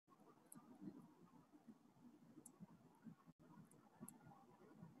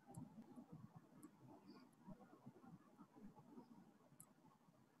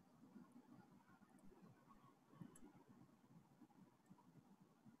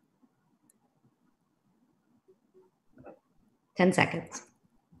10 seconds.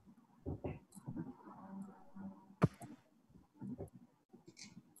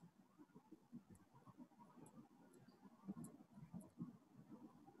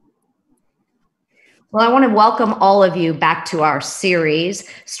 Well, I want to welcome all of you back to our series,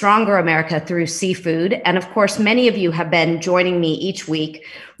 Stronger America Through Seafood. And of course, many of you have been joining me each week.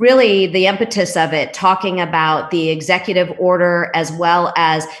 Really, the impetus of it, talking about the executive order as well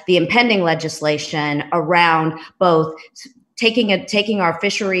as the impending legislation around both taking our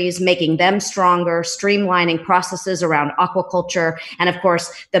fisheries, making them stronger, streamlining processes around aquaculture, and of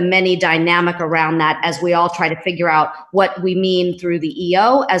course, the many dynamic around that as we all try to figure out what we mean through the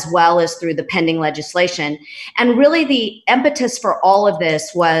EO as well as through the pending legislation. And really the impetus for all of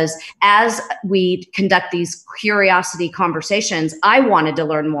this was, as we conduct these curiosity conversations, I wanted to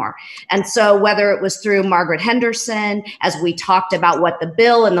learn more. And so whether it was through Margaret Henderson, as we talked about what the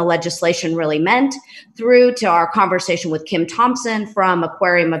bill and the legislation really meant, through to our conversation with Kim Thompson from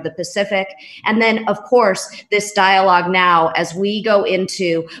Aquarium of the Pacific. And then, of course, this dialogue now as we go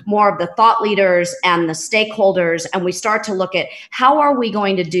into more of the thought leaders and the stakeholders, and we start to look at how are we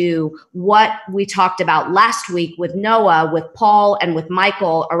going to do what we talked about last week with Noah, with Paul, and with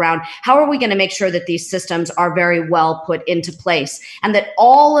Michael around how are we going to make sure that these systems are very well put into place, and that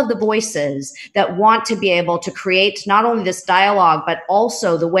all of the voices that want to be able to create not only this dialogue, but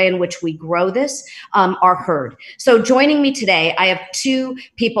also the way in which we grow this are heard. So joining me today, I have two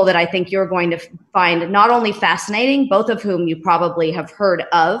people that I think you're going to find not only fascinating, both of whom you probably have heard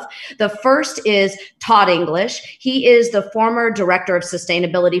of. The first is Todd English. He is the former Director of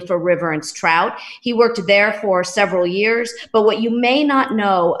Sustainability for Riverence Trout. He worked there for several years, but what you may not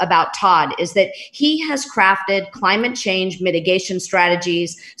know about Todd is that he has crafted climate change mitigation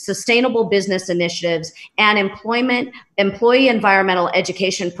strategies, sustainable business initiatives, and employee environmental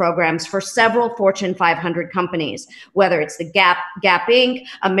education programs for several Fortune 500 companies, whether it's the Gap Inc.,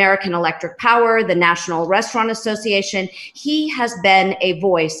 American Electric Power, the National Restaurant Association. He has been a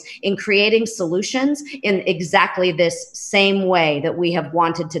voice in creating solutions in exactly this same way that we have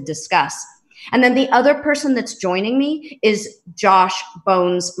wanted to discuss. And then the other person that's joining me is Josh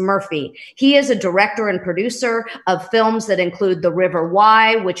Bones Murphy. He is a director and producer of films that include The River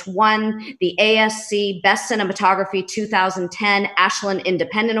Why, which won the ASC Best Cinematography 2010 Ashland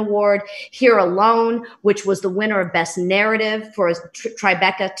Independent Award, Here Alone, which was the winner of Best Narrative for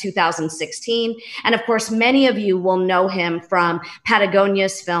Tribeca 2016. And of course, many of you will know him from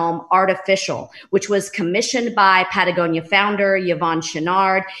Patagonia's film ArtiFISHal, which was commissioned by Patagonia founder Yvon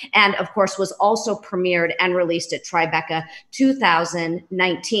Chouinard, and of course was also premiered and released at Tribeca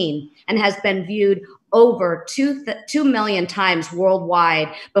 2019 and has been viewed over 2 million times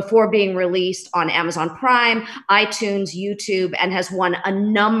worldwide before being released on Amazon Prime, iTunes, YouTube, and has won a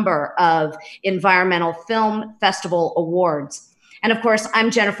number of environmental film festival awards. And of course,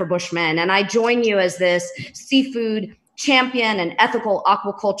 I'm Jennifer Bushman, and I join you as this seafood champion, an ethical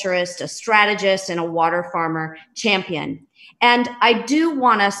aquaculturist, a strategist, and a water farmer champion. And I do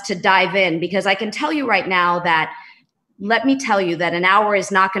want us to dive in because I can tell you right now that let me tell you that an hour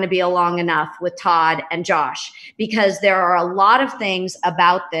is not going to be long enough with Todd and Josh, because there are a lot of things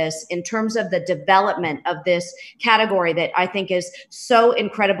about this in terms of the development of this category that I think is so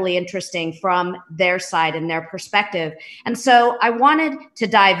incredibly interesting from their side and their perspective. And so I wanted to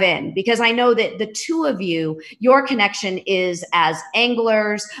dive in because I know that the two of you, your connection is as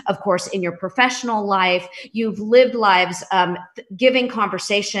anglers, of course, in your professional life. You've lived lives giving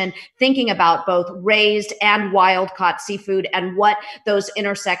conversation, thinking about both raised and wild caught seafood and what those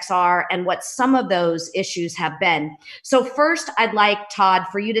intersects are and what some of those issues have been. So first, I'd like, Todd,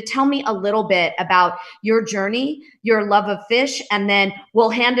 for you to tell me a little bit about your journey, your love of fish, and then we'll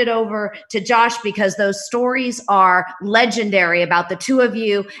hand it over to Josh because those stories are legendary about the two of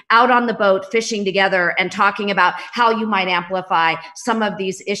you out on the boat fishing together and talking about how you might amplify some of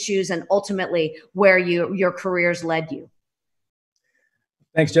these issues and ultimately where your careers led you.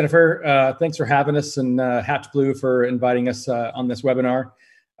 Thanks, Jennifer. Thanks for having us, and Hatch Blue for inviting us on this webinar.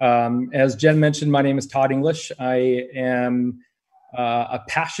 As Jen mentioned, my name is Todd English. I am a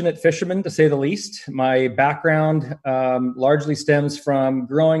passionate fisherman, to say the least. My background largely stems from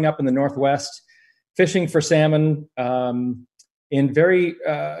growing up in the Northwest, fishing for salmon in very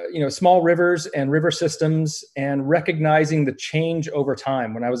small rivers and river systems, and recognizing the change over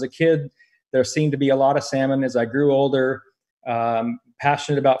time. When I was a kid, there seemed to be a lot of salmon. As I grew older,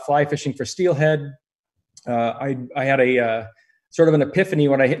 passionate about fly fishing for steelhead. I had a sort of an epiphany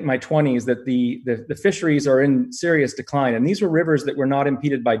when I hit my 20s that the fisheries are in serious decline. And these were rivers that were not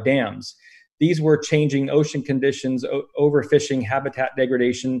impeded by dams. These were changing ocean conditions, overfishing, habitat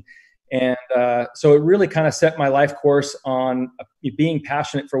degradation. And so it really kind of set my life course on being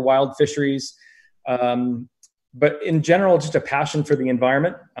passionate for wild fisheries, but in general, just a passion for the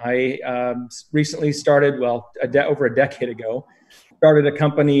environment. I recently started, well, over a decade ago, started a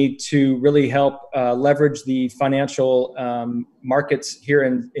company to really help leverage the financial markets here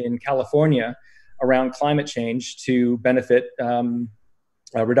in California around climate change to benefit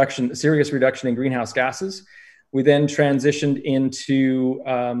serious reduction in greenhouse gases. We then transitioned into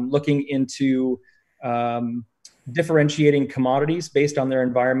looking into differentiating commodities based on their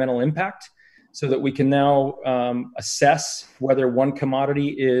environmental impact, so that we can now assess whether one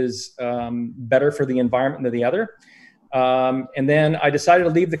commodity is better for the environment than the other. And then I decided to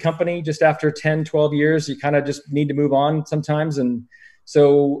leave the company just after 10, 12 years. You kind of just need to move on sometimes. And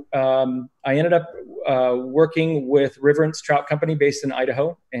so I ended up working with Riverence Trout Company based in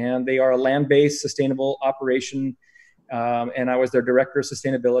Idaho, and they are a land-based sustainable operation. And I was their director of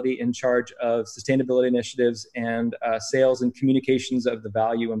sustainability, in charge of sustainability initiatives and sales and communications of the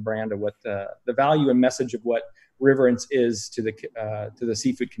value and brand of what the value and message of what Riverence is to the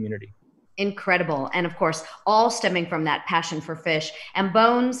seafood community. Incredible. And of course, all stemming from that passion for fish. And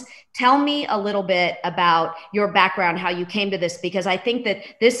Bones, tell me a little bit about your background, how you came to this, because I think that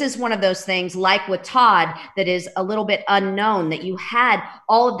this is one of those things, like with Todd, that is a little bit unknown, that you had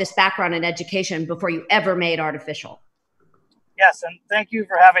all of this background in education before you ever made ArtiFISHal. Yes, and thank you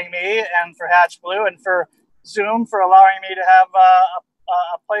for having me, and for Hatch Blue, and for Zoom for allowing me to have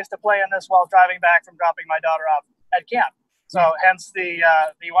a place to play in this while driving back from dropping my daughter off at camp. So hence the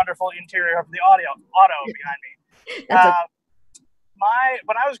wonderful interior of the auto behind me.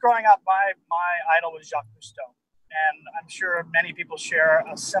 When I was growing up, my idol was Jacques Cousteau, and I'm sure many people share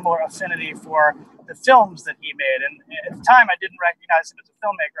a similar affinity for the films that he made. And at the time, I didn't recognize him as a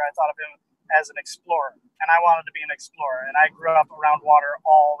filmmaker. I thought of him as an explorer, and I wanted to be an explorer. And I grew up around water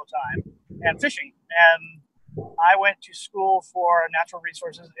all the time and fishing. And I went to school for natural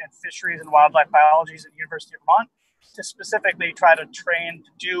resources and fisheries and wildlife biology at the University of Vermont, to specifically try to train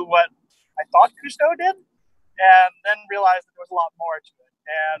to do what I thought Cousteau did, and then realized that there was a lot more to it.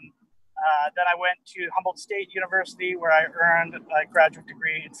 And then I went to Humboldt State University, where I earned a graduate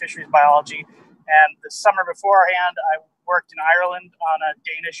degree in fisheries biology. And the summer beforehand, I worked in Ireland on a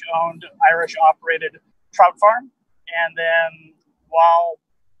Danish-owned, Irish-operated trout farm. And then while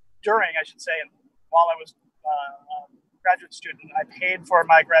I was a graduate student, I paid for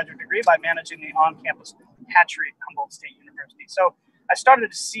my graduate degree by managing the on-campus hatchery at Humboldt State University. So I started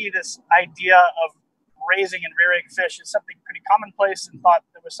to see this idea of raising and rearing fish as something pretty commonplace, and thought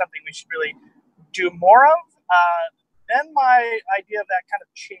there was something we should really do more of. Then my idea of that kind of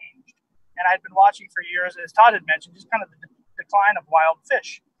changed. And I'd been watching for years, as Todd had mentioned, just kind of the decline of wild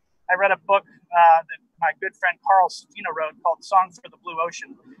fish. I read a book that my good friend Carl Safino wrote called Song for the Blue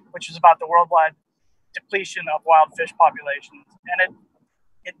Ocean, which is about the worldwide depletion of wild fish populations. And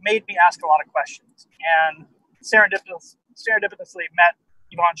it made me ask a lot of questions. And serendipitously met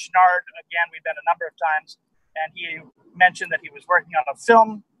Yvon Chouinard. Again, we've been a number of times. And he mentioned that he was working on a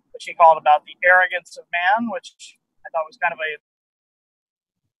film, which he called About the Arrogance of Man, which I thought was kind of a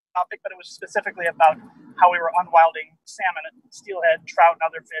topic, but it was specifically about how we were unwilding salmon and steelhead, trout, and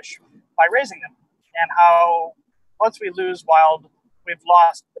other fish by raising them. And how once we lose wild, we've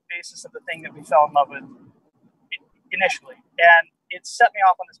lost the basis of the thing that we fell in love with initially. And it set me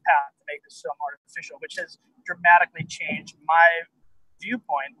off on this path to make this film ArtiFISHal, which has dramatically changed my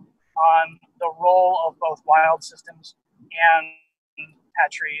viewpoint on the role of both wild systems and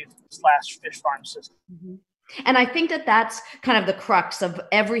hatchery/fish farm systems. Mm-hmm. And I think that that's kind of the crux of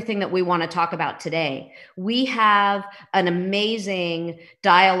everything that we want to talk about today. We have an amazing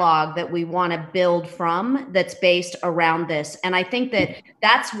dialogue that we want to build from that's based around this. And I think that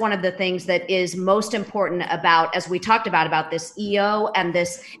that's one of the things that is most important about, as we talked about this EO and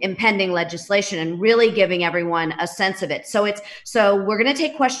this impending legislation, and really giving everyone a sense of it. So we're going to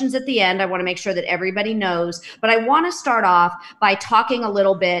take questions at the end. I want to make sure that everybody knows, but I want to start off by talking a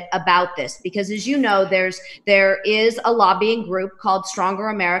little bit about this, because as you know, there is a lobbying group called Stronger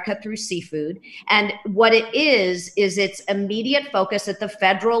America Through Seafood. And what it is its immediate focus at the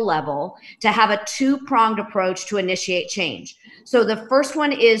federal level to have a two-pronged approach to initiate change. So the first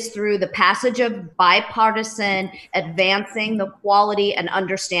one is through the passage of bipartisan advancing the quality and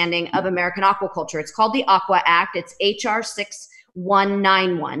understanding of American aquaculture. It's called the Aqua Act. It's HR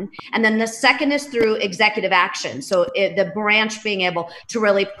 6191. And then the second is through executive action. So the branch being able to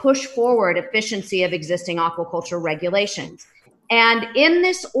really push forward efficiency of existing aquaculture regulations. And in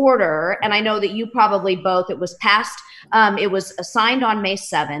this order, and I know that you probably both, it was passed, it was assigned on May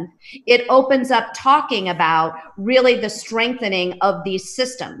 7th. It opens up talking about really the strengthening of these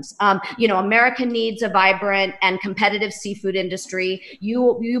systems. You know, America needs a vibrant and competitive seafood industry.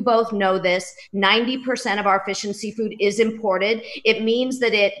 You both know this. 90% of our fish and seafood is imported. It means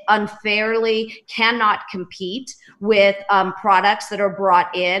that it unfairly cannot compete with products that are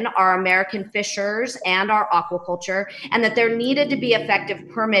brought in, our American fishers and our aquaculture, and that there needed to be effective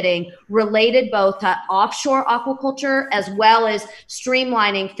permitting related both to offshore aquaculture as well as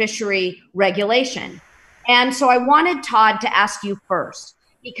streamlining fishery regulation. And so I wanted Todd to ask you first,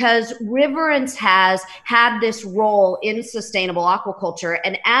 because Riverence has had this role in sustainable aquaculture.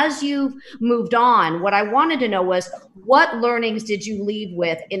 And as you've moved on, what I wanted to know was, what learnings did you leave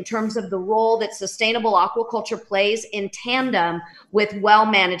with in terms of the role that sustainable aquaculture plays in tandem with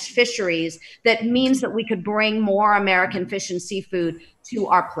well-managed fisheries that means that we could bring more American fish and seafood to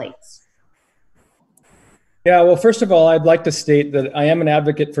our plates? Yeah, well, first of all, I'd like to state that I am an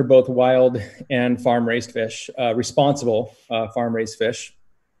advocate for both wild and farm-raised fish, responsible farm-raised fish.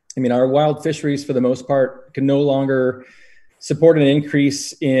 I mean, our wild fisheries, for the most part, can no longer support an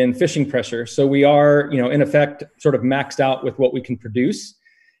increase in fishing pressure. So we are, you know, in effect, sort of maxed out with what we can produce.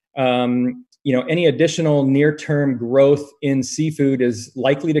 You know, any additional near-term growth in seafood is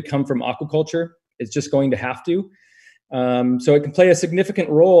likely to come from aquaculture. It's just going to have to. So it can play a significant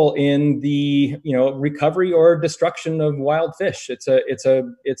role in the, you know, recovery or destruction of wild fish. It's a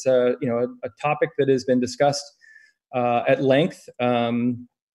you know, a topic that has been discussed at length.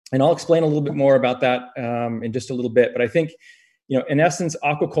 And I'll explain a little bit more about that in just a little bit. But I think, you know, in essence,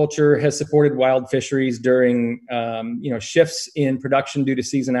 aquaculture has supported wild fisheries during, you know, shifts in production due to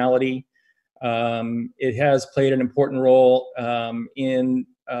seasonality. It has played an important role in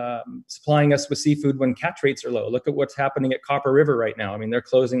supplying us with seafood when catch rates are low. Look at what's happening at Copper River right now. I mean, they're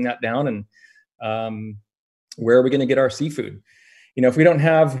closing that down, and where are we going to get our seafood? You know, if we don't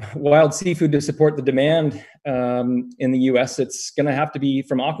have wild seafood to support the demand in the U.S., it's going to have to be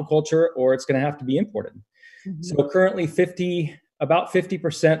from aquaculture, or it's going to have to be imported. Mm-hmm. So currently, about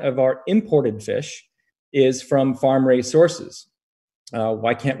 50% of our imported fish is from farm-raised sources.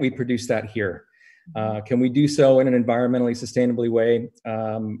 Why can't we produce that here? Can we do so in an environmentally sustainably way?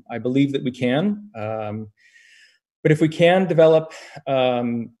 I believe that we can. But if we can develop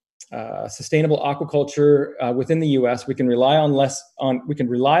sustainable aquaculture within the U.S., we can rely less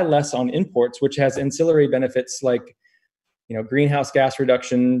on imports, which has ancillary benefits like, you know, greenhouse gas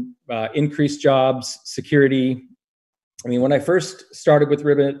reduction, increased jobs, security. I mean, when I first started with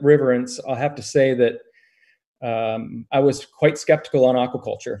Riverence, I'll have to say that I was quite skeptical on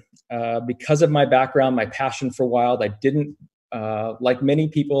aquaculture because of my background, my passion for wild. I didn't, like many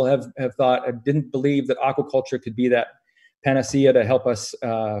people have thought, I didn't believe that aquaculture could be that panacea to help us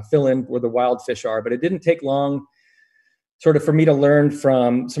fill in where the wild fish are. But it didn't take long sort of for me to learn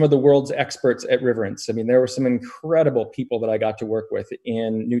from some of the world's experts at Riverence. I mean, there were some incredible people that I got to work with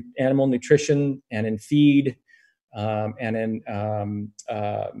in animal nutrition and in feed, and in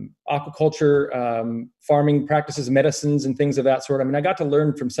aquaculture, farming practices, medicines, and things of that sort. I mean, I got to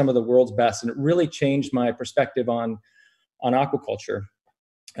learn from some of the world's best, and it really changed my perspective on aquaculture.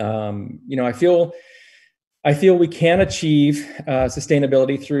 You know, I feel we can achieve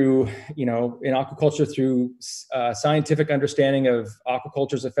sustainability through, you know, in aquaculture through scientific understanding of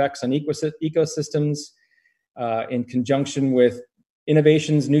aquaculture's effects on ecosystems, in conjunction with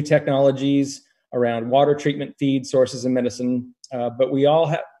innovations, new technologies around water treatment, feed sources, and medicine. But we all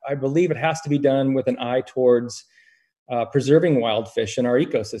have, I believe it has to be done with an eye towards preserving wild fish in our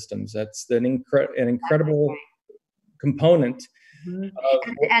ecosystems. That's an incredible component. Mm-hmm.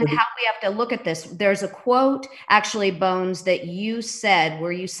 And how we have to look at this. There's a quote, actually, Bones, that you said,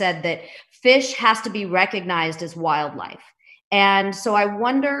 where you said that fish has to be recognized as wildlife. And so I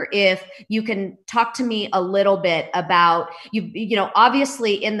wonder if you can talk to me a little bit about, you know,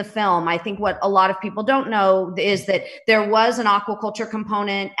 obviously in the film, I think what a lot of people don't know is that there was an aquaculture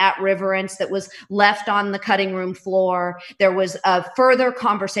component at Riverence that was left on the cutting room floor. There was a further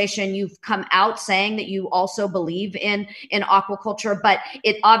conversation. You've come out saying that you also believe in aquaculture, but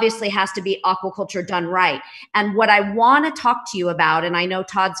it obviously has to be aquaculture done right. And what I want to talk to you about, and I know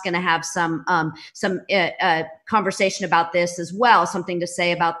Todd's going to have some conversation about this as well, something to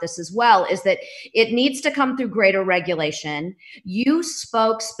say about this as well, is that it needs to come through greater regulation. You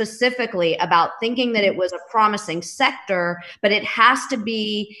spoke specifically about thinking that it was a promising sector, but it has to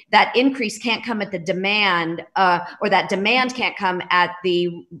be, that increase can't come at the demand, or that demand can't come at the,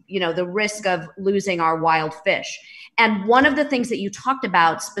 the risk of losing our wild fish. And one of the things that you talked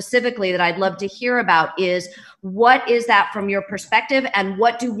about specifically that I'd love to hear about is, what is that from your perspective, and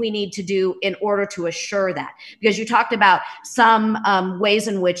what do we need to do in order to assure that? Because you talked about some ways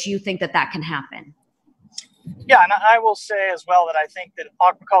in which you think that that can happen. Yeah, and I will say as well that I think that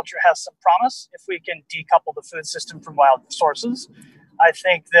aquaculture has some promise if we can decouple the food system from wild sources. I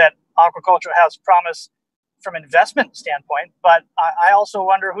think that aquaculture has promise from an investment standpoint, but I also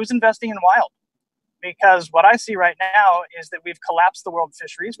wonder who's investing in wild. Because what I see right now is that we've collapsed the world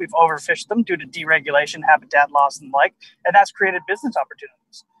fisheries. We've overfished them due to deregulation, habitat loss, and the like, and that's created business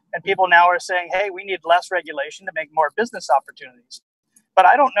opportunities. And people now are saying, hey, we need less regulation to make more business opportunities. But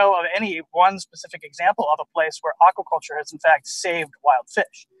I don't know of any one specific example of a place where aquaculture has in fact saved wild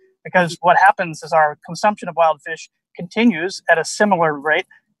fish. Because what happens is our consumption of wild fish continues at a similar rate,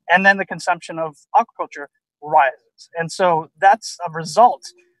 and then the consumption of aquaculture rises. And so that's a result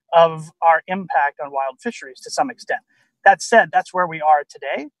of our impact on wild fisheries to some extent. That said, that's where we are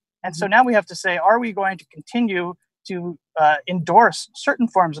today. And so now we have to say, are we going to continue to endorse certain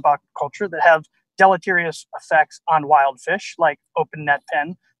forms of aquaculture that have deleterious effects on wild fish, like open net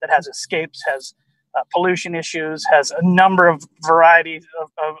pen that has escapes, has pollution issues, has a number of varieties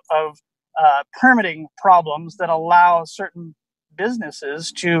of permitting problems that allow certain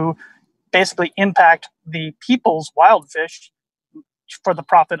businesses to basically impact the people's wild fish for the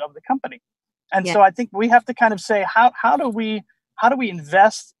profit of the company. And so I think we have to kind of say, how do we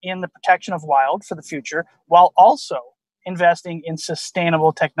invest in the protection of wild for the future while also investing in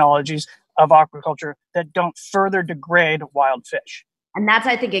sustainable technologies of aquaculture that don't further degrade wild fish? And that's,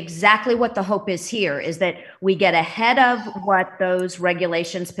 I think, exactly what the hope is here, is that we get ahead of what those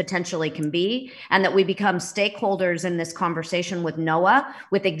regulations potentially can be, and that we become stakeholders in this conversation with NOAA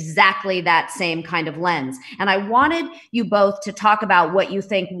with exactly that same kind of lens. And I wanted you both to talk about what you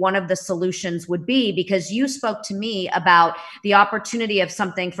think one of the solutions would be, because you spoke to me about the opportunity of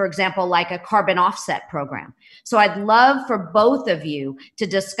something, for example, like a carbon offset program. So I'd love for both of you to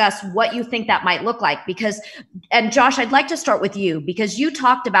discuss what you think that might look like, and Josh, I'd like to start with you, because you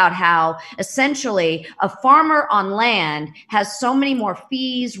talked about how essentially a farmer on land has so many more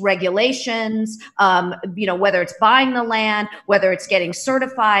fees, regulations, whether it's buying the land, whether it's getting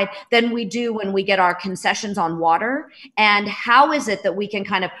certified, than we do when we get our concessions on water. And how is it that we can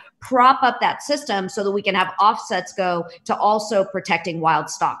kind of prop up that system so that we can have offsets go to also protecting wild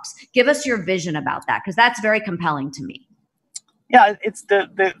stocks? Give us your vision about that, because that's very compelling to me. Yeah, it's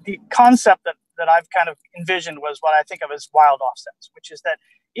the concept that I've kind of envisioned was what I think of as wild offsets, which is that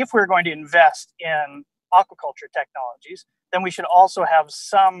if we're going to invest in aquaculture technologies, then we should also have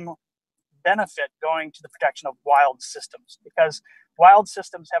some benefit going to the protection of wild systems, because wild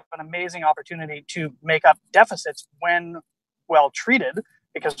systems have an amazing opportunity to make up deficits when well treated,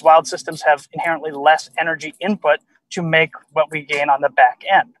 because wild systems have inherently less energy input to make what we gain on the back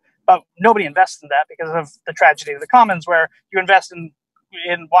end. But nobody invests in that because of the tragedy of the commons, where you invest in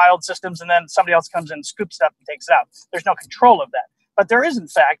wild systems and then somebody else comes in and scoops it up and takes it out. There's no control of that. But there is, in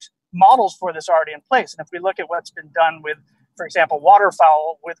fact, models for this already in place. And if we look at what's been done with, for example,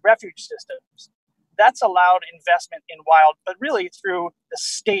 waterfowl with refuge systems, that's allowed investment in wild, but really through the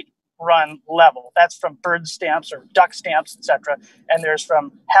state-run level. That's from bird stamps or duck stamps, etc. And there's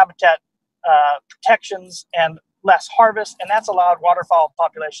from habitat protections and less harvest, and that's allowed waterfowl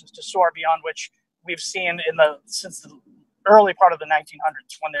populations to soar beyond which we've seen since the early part of the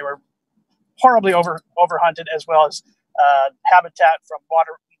 1900s, when they were horribly overhunted, as well as habitat from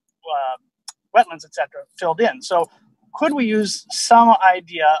water, wetlands, etc., filled in. So could we use some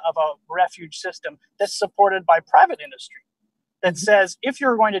idea of a refuge system that's supported by private industry that says, if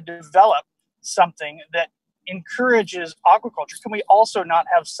you're going to develop something that encourages aquaculture, can we also not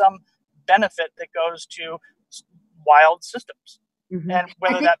have some benefit that goes to wild systems? And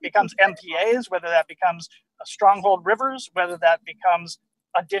whether that becomes MPAs, whether that becomes stronghold rivers, whether that becomes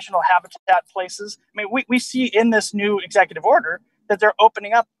additional habitat places. I mean, we see in this new executive order that they're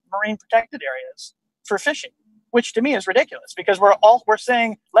opening up marine protected areas for fishing, which to me is ridiculous, because we're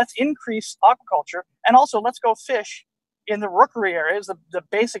saying let's increase aquaculture and also let's go fish in the rookery areas, the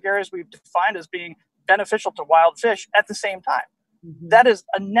basic areas we've defined as being beneficial to wild fish at the same time. That is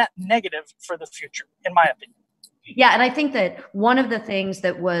a net negative for the future, in my opinion. Yeah, and I think that one of the things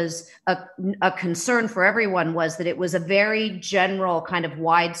that was a concern for everyone was that it was a very general kind of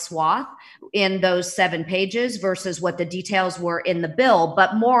wide swath. in those 7 pages versus what the details were in the bill.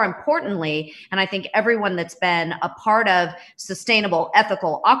 But more importantly, and I think everyone that's been a part of sustainable,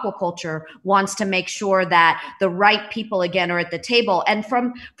 ethical aquaculture wants to make sure that the right people again are at the table. And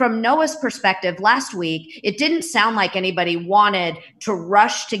from NOAA's perspective last week, it didn't sound like anybody wanted to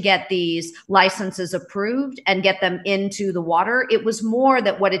rush to get these licenses approved and get them into the water. It was more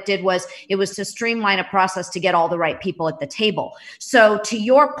that what it did was it was to streamline a process to get all the right people at the table. So to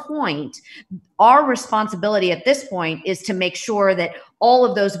your point, our responsibility at this point is to make sure that all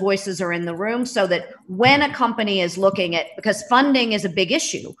of those voices are in the room so that when a company is looking at, because funding is a big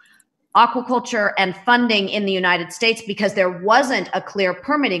issue, aquaculture and funding in the United States, because there wasn't a clear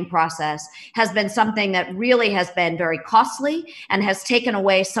permitting process, has been something that really has been very costly and has taken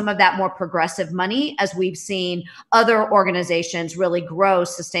away some of that more progressive money as we've seen other organizations really grow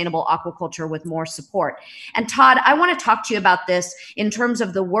sustainable aquaculture with more support. And Todd, I want to talk to you about this in terms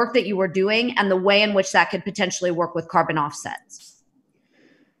of the work that you were doing and the way in which that could potentially work with carbon offsets.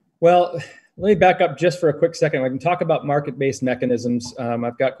 Well, let me back up just for a quick second. I can talk about market-based mechanisms.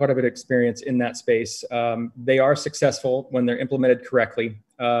 I've got quite a bit of experience in that space. They are successful when they're implemented correctly.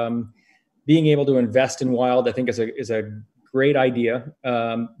 Being able to invest in wild, I think, is a great idea.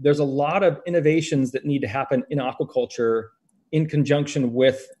 There's a lot of innovations that need to happen in aquaculture in conjunction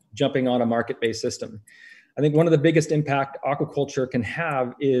with jumping on a market-based system. I think one of the biggest impact aquaculture can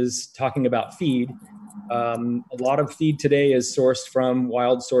have is talking about feed. A lot of feed today is sourced from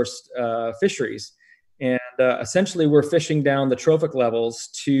wild sourced fisheries. And essentially we're fishing down the trophic levels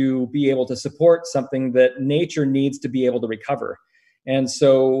to be able to support something that nature needs to be able to recover. And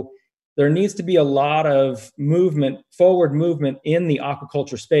so there needs to be a lot of movement, forward movement in the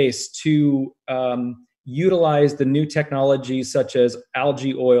aquaculture space to utilize the new technologies such as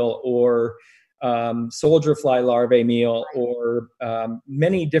algae oil or soldier fly larvae meal, or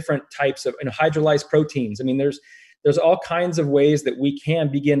many different types of hydrolyzed proteins. I mean, there's all kinds of ways that we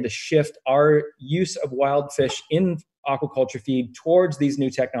can begin to shift our use of wild fish in aquaculture feed towards these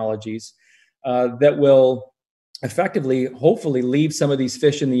new technologies that will effectively, hopefully, leave some of these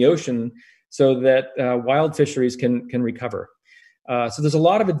fish in the ocean so that wild fisheries can recover. So there's a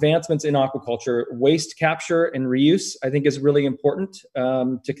lot of advancements in aquaculture. Waste capture and reuse, I think, is really important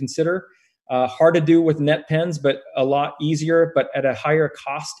to consider. Hard to do with net pens, but a lot easier, but at a higher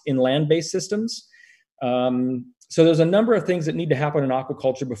cost in land-based systems. So there's a number of things that need to happen in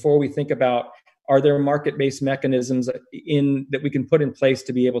aquaculture before we think about, are there market-based mechanisms that we can put in place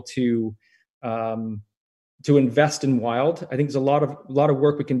to be able to invest in wild. I think there's a lot of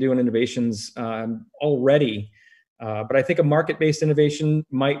work we can do in innovations already, but I think a market-based innovation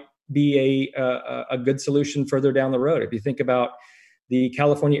might be a good solution further down the road. If you think about the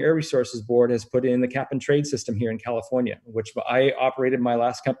California Air Resources Board has put in the cap and trade system here in California, which I operated my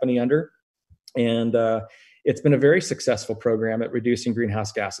last company under. And it's been a very successful program at reducing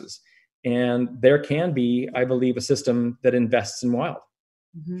greenhouse gases. And there can be, I believe, a system that invests in wild.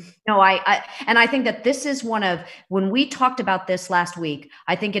 Mm-hmm. No, and I think that this is one of, when we talked about this last week,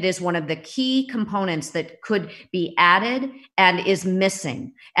 I think it is one of the key components that could be added and is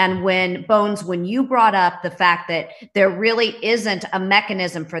missing. And when you brought up the fact that there really isn't a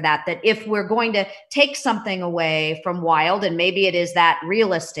mechanism for that if we're going to take something away from wild, and maybe it is that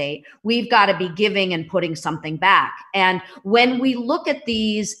real estate, we've got to be giving and putting something back. And when we look at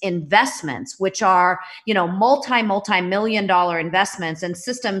these investments, which are, multi-million dollar investments and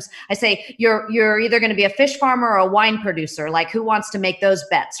systems, I say you're either going to be a fish farmer or a wine producer. Like, who wants to make those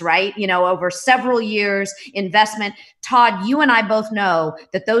bets, right? Over several years investment. Todd, you and I both know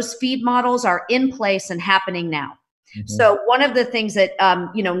that those feed models are in place and happening now. Mm-hmm. So one of the things that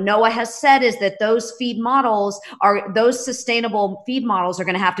NOAA has said is that those sustainable feed models are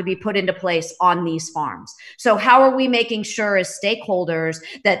going to have to be put into place on these farms. So how are we making sure as stakeholders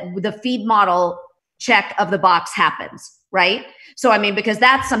that the feed model check of the box happens, right? So, because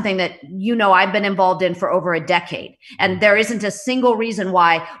that's something that, I've been involved in for over a decade, and there isn't a single reason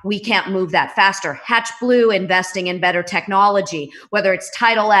why we can't move that faster. Hatch Blue investing in better technology, whether it's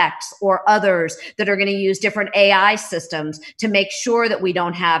Tidal X or others that are going to use different AI systems to make sure that we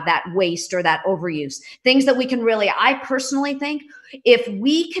don't have that waste or that overuse. Things that we can really, I personally think, if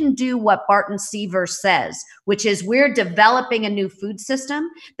we can do what Barton Seaver says, which is we're developing a new food system,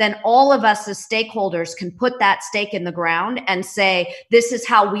 then all of us as stakeholders can put that stake in the ground and say, this is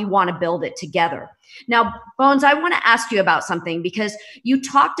how we want to build it together. Now, Bones, I want to ask you about something, because you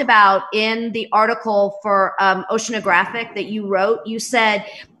talked about in the article for Oceanographic that you wrote, you said,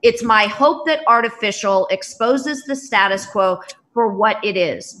 it's my hope that ArtiFISHal exposes the status quo for what it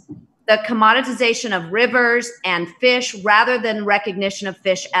is. the commoditization of rivers and fish rather than recognition of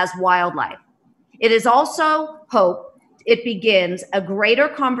fish as wildlife. It is also hope it begins a greater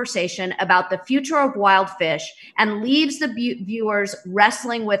conversation about the future of wild fish and leaves the viewers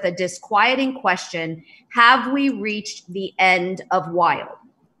wrestling with a disquieting question: have we reached the end of wild?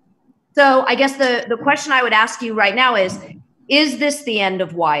 So I guess the question I would ask you right now is this the end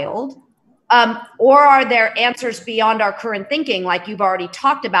of wild? Or are there answers beyond our current thinking, like you've already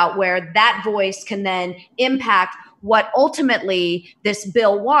talked about, where that voice can then impact what ultimately this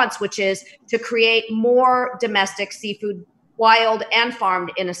bill wants, which is to create more domestic seafood, wild and farmed,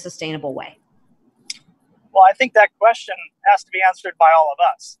 in a sustainable way? Well, I think that question has to be answered by all of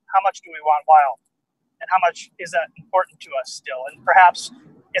us. How much do we want wild? And how much is that important to us still? And perhaps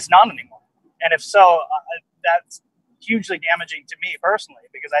it's not anymore. And if so, that's hugely damaging to me personally,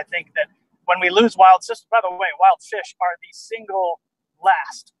 because I think that when we lose wild systems, by the way, wild fish are the single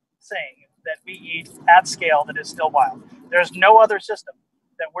last thing that we eat at scale that is still wild. There's no other system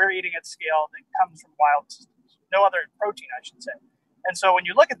that we're eating at scale that comes from wild systems. No other protein, I should say. And so when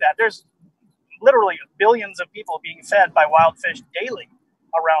you look at that, there's literally billions of people being fed by wild fish daily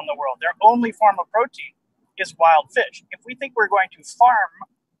around the world. Their only form of protein is wild fish. If we think we're going to farm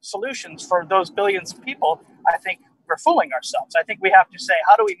solutions for those billions of people, I think we're fooling ourselves. I think we have to say,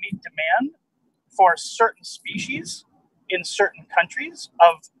 how do we meet demand for certain species in certain countries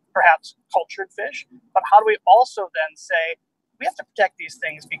of perhaps cultured fish? But how do we also then say, we have to protect these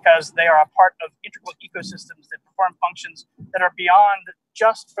things because they are a part of integral ecosystems that perform functions that are beyond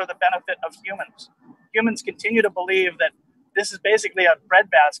just for the benefit of humans. Humans continue to believe that this is basically a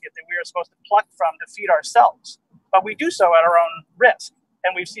breadbasket that we are supposed to pluck from to feed ourselves. But we do so at our own risk.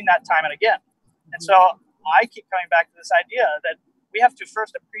 And we've seen that time and again. And so I keep coming back to this idea that we have to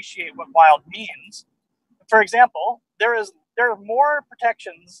first appreciate what wild means. For example, there are more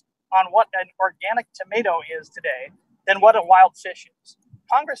protections on what an organic tomato is today than what a wild fish is.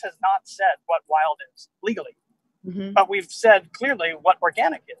 Congress has not said what wild is legally, but we've said clearly what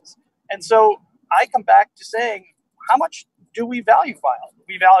organic is. And so I come back to saying, how much do we value wild?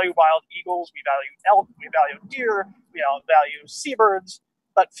 We value wild eagles, we value elk, we value deer, we value seabirds,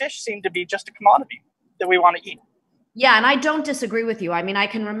 but fish seem to be just a commodity that we want to eat. Yeah, and I don't disagree with you. I mean, I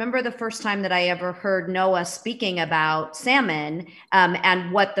can remember the first time that I ever heard Noah speaking about salmon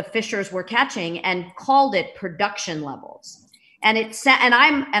and what the fishers were catching, and called it production levels. And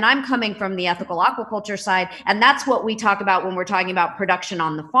I'm coming from the ethical aquaculture side, and that's what we talk about when we're talking about production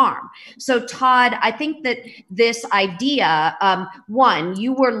on the farm. So Todd, I think that this idea, one,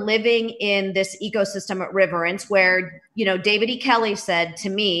 you were living in this ecosystem at Riverence where, you know, David E. Kelly said to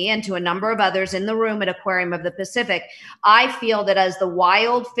me and to a number of others in the room at Aquarium of the Pacific, I feel that as the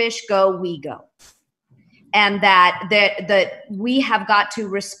wild fish go, we go. And that we have got to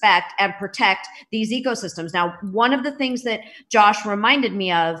respect and protect these ecosystems. Now, one of the things that Josh reminded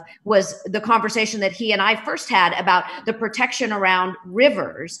me of was the conversation that he and I first had about the protection around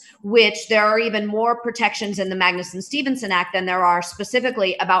rivers, which there are even more protections in the Magnuson-Stevenson Act than there are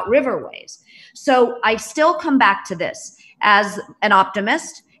specifically about riverways. So I still come back to this as an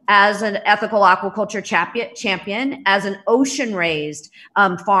optimist, as an ethical aquaculture champion, as an ocean-raised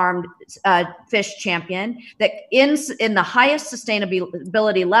farmed fish champion, that in the highest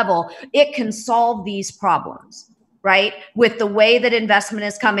sustainability level, it can solve these problems, right? With the way that investment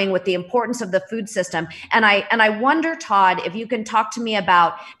is coming, with the importance of the food system. And I wonder, Todd, if you can talk to me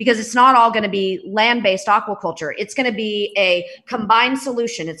about, because it's not all going to be land-based aquaculture. It's going to be a combined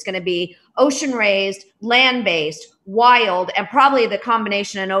solution. It's going to be ocean-raised, land-based, wild, and probably the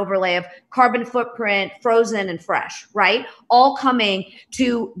combination and overlay of carbon footprint, frozen and fresh, right? All coming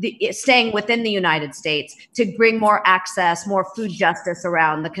to staying within the United States to bring more access, more food justice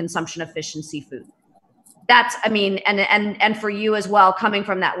around the consumption of fish and seafood. That's, I mean, and for you as well, coming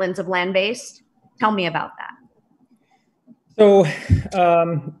from that lens of land-based, tell me about that. So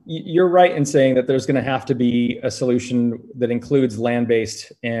you're right in saying that there's going to have to be a solution that includes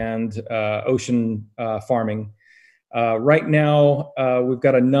land-based and ocean farming. Right now, we've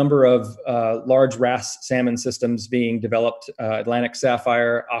got a number of large wrasse salmon systems being developed, Atlantic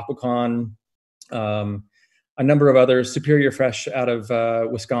Sapphire, Aquacon, a number of others, Superior Fresh out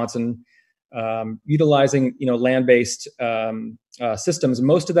of Wisconsin, utilizing land-based systems.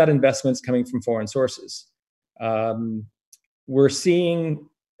 Most of that investment's coming from foreign sources. We're seeing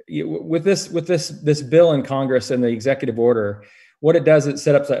with this bill in Congress and the executive order, what it does is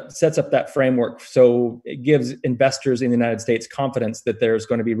sets up that framework, so it gives investors in the United States confidence that there's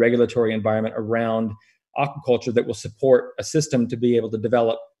going to be regulatory environment around aquaculture that will support a system to be able to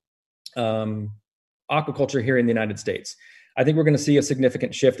develop aquaculture here in the United States. I think we're going to see a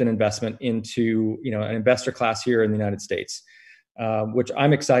significant shift in investment into, an investor class here in the United States, which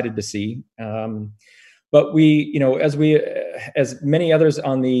I'm excited to see. But as many others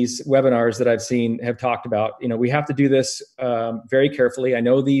on these webinars that I've seen have talked about, we have to do this very carefully. I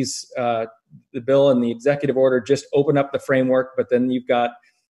know the bill and the executive order just open up the framework, but then you've got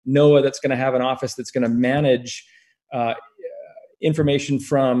NOAA that's going to have an office that's going to manage information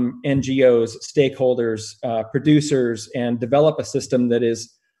from NGOs, stakeholders, producers, and develop a system that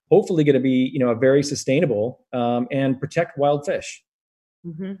is hopefully going to be, very sustainable and protect wild fish.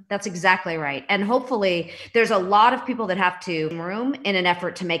 Mm-hmm. That's exactly right. And hopefully there's a lot of people that have to room in an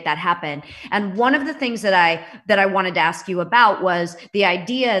effort to make that happen. And one of the things that I wanted to ask you about was the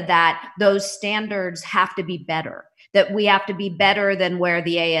idea that those standards have to be better, that we have to be better than where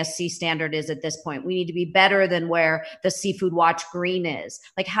the ASC standard is at this point. We need to be better than where the Seafood Watch Green is.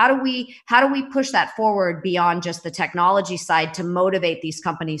 Like, how do we push that forward beyond just the technology side to motivate these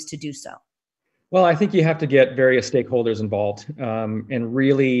companies to do so? Well, I think you have to get various stakeholders involved and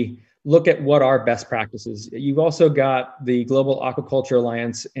really look at what are best practices. You've also got the Global Aquaculture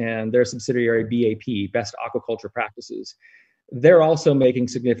Alliance and their subsidiary BAP, Best Aquaculture Practices. They're also making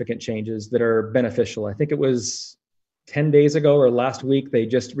significant changes that are beneficial. I think it was 10 days ago or last week, they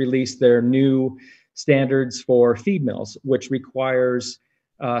just released their new standards for feed mills, which requires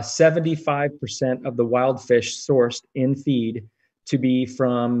 75% of the wild fish sourced in feed to be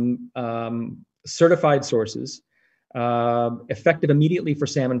from certified sources, effective immediately for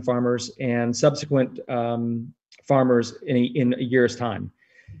salmon farmers and subsequent farmers in a year's time.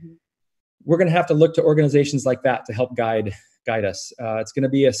 Mm-hmm. We're going to have to look to organizations like that to help guide us. It's going to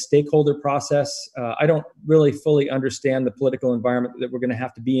be a stakeholder process. I don't really fully understand the political environment that we're going to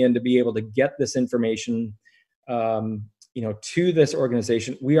have to be in to be able to get this information to this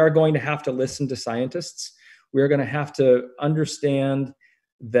organization. We are going to have to listen to scientists. We are going to have to understand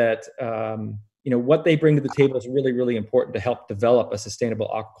that what they bring to the table is really, really important to help develop a sustainable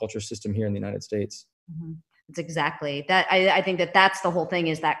aquaculture system here in the United States. Mm-hmm. It's exactly that. I think that's the whole thing,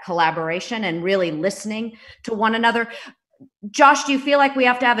 is that collaboration and really listening to one another. Josh, do you feel like we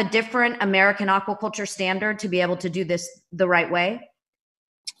have to have a different American aquaculture standard to be able to do this the right way?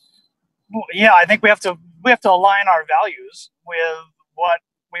 Well, yeah, I think we have to align our values with what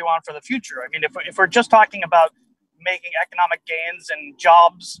we want for the future. I mean, if we're just talking about making economic gains and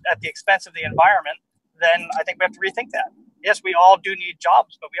jobs at the expense of the environment, then I think we have to rethink that. Yes, we all do need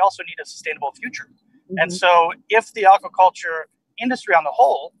jobs, but we also need a sustainable future. Mm-hmm. And so if the aquaculture industry on the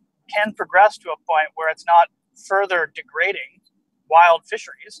whole can progress to a point where it's not further degrading wild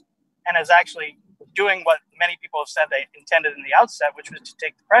fisheries and is actually doing what many people have said they intended in the outset, which was to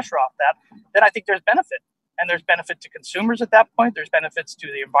take the pressure off that, then I think there's benefit. And there's benefit to consumers at that point. There's benefits to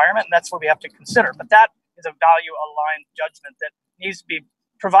the environment, and that's what we have to consider. But that is a value-aligned judgment that needs to be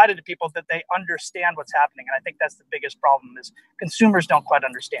provided to people, that they understand what's happening. And I think that's the biggest problem, is consumers don't quite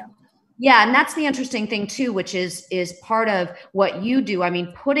understand. Yeah, and that's the interesting thing too, which is part of what you do. I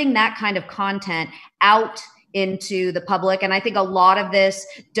mean, putting that kind of content out into the public. And I think a lot of this,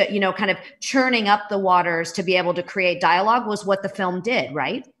 kind of churning up the waters to be able to create dialogue was what the film did,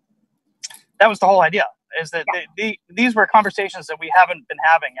 right? That was the whole idea, is that these were conversations that we haven't been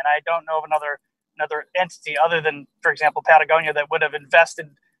having. And I don't know of another entity other than, for example, Patagonia, that would have invested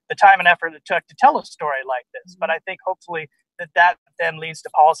the time and effort it took to tell a story like this. But I think hopefully that then leads to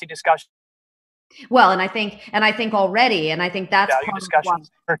policy discussion. Well, and I think already, and I think that's value discussions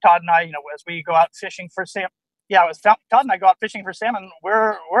for Todd and I, as we go out fishing for salmon. Yeah, as Todd and I go out fishing for salmon,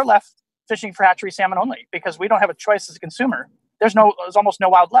 we're left fishing for hatchery salmon only, because we don't have a choice as a consumer. There's almost no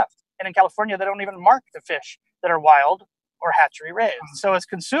wild left. And in California, they don't even mark the fish that are wild or hatchery raised. So as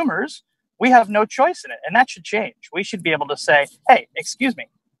consumers, we have no choice in it. And that should change. We should be able to say, hey, excuse me,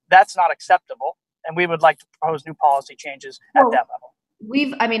 that's not acceptable. And we would like to propose new policy changes at that level.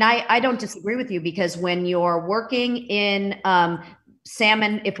 I don't disagree with you, because when you're working in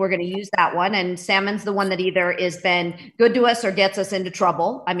salmon, if we're going to use that one, and salmon's the one that either has been good to us or gets us into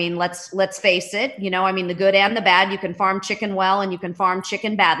trouble. I mean, let's face it, the good and the bad. You can farm chicken well and you can farm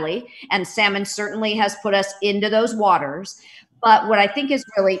chicken badly. And salmon certainly has put us into those waters. But what I think is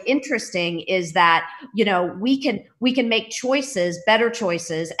really interesting is that, we can make choices, better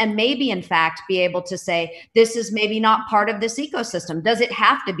choices, and maybe in fact be able to say, this is maybe not part of this ecosystem. Does it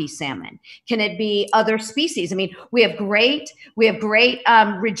have to be salmon? Can it be other species? I mean, we have great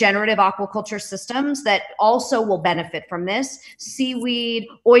regenerative aquaculture systems that also will benefit from this. Seaweed,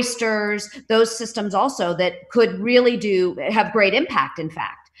 oysters, those systems also that could really have great impact, in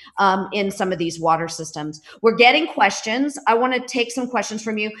fact. In some of these water systems. We're getting questions. I want to take some questions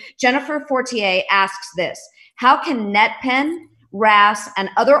from you. Jennifer Fortier asks this: How can NetPen, RAS,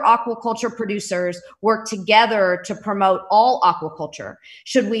 and other aquaculture producers work together to promote all aquaculture?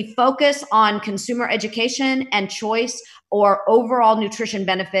 Should we focus on consumer education and choice, or overall nutrition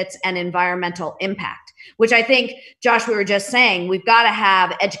benefits and environmental impact? Which I think, Josh, we were just saying, we've got to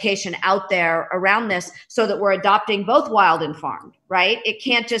have education out there around this so that we're adopting both wild and farmed, right? It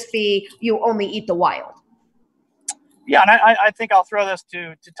can't just be you only eat the wild. Yeah, and I think I'll throw this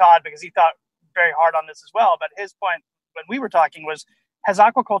to Todd, because he thought very hard on this as well. But his point when we were talking was, has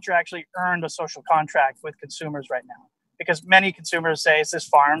aquaculture actually earned a social contract with consumers right now? Because many consumers say, is this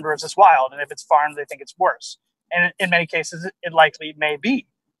farmed or is this wild? And if it's farmed, they think it's worse. And in many cases, it likely may be.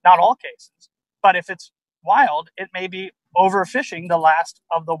 Not all cases. But if it's wild, it may be overfishing the last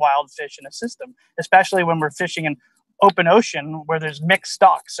of the wild fish in a system, especially when we're fishing in open ocean where there's mixed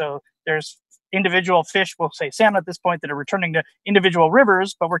stock. So there's individual fish, we'll say salmon at this point, that are returning to individual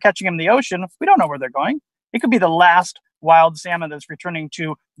rivers, but we're catching them in the ocean. We don't know where they're going. It could be the last wild salmon that's returning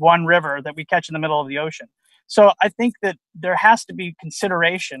to one river that we catch in the middle of the ocean. So I think that there has to be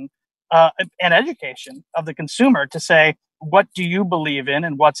consideration and education of the consumer to say, what do you believe in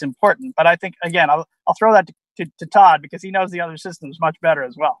and what's important? But I think, again, I'll throw that to Todd, because he knows the other systems much better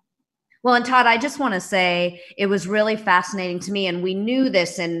as well. Well, and Todd, I just want to say it was really fascinating to me, and we knew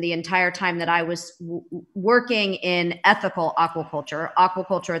this in the entire time that I was working in ethical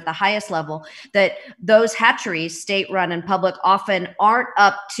aquaculture at the highest level, that those hatcheries, state-run and public, often aren't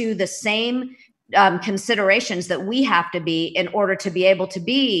up to the same considerations that we have to be in order to be able to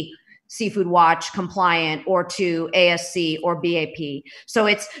be Seafood Watch compliant or to ASC or BAP. So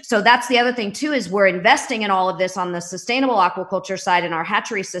that's the other thing too, is we're investing in all of this on the sustainable aquaculture side in our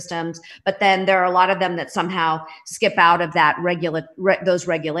hatchery systems, but then there are a lot of them that somehow skip out of that those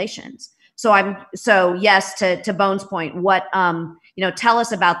regulations. So yes, to Bone's point, what tell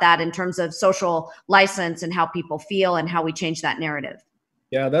us about that in terms of social license and how people feel and how we change that narrative.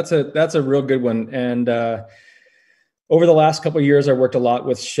 Yeah, that's a real good one. And over the last couple of years, I worked a lot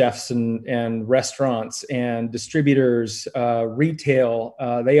with chefs and restaurants and distributors, retail.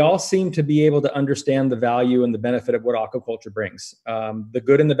 They all seem to be able to understand the value and the benefit of what aquaculture brings, the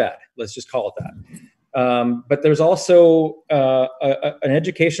good and the bad. Let's just call it that. But there's also an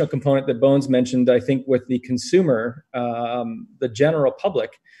educational component that Bones mentioned, I think, with the consumer, the general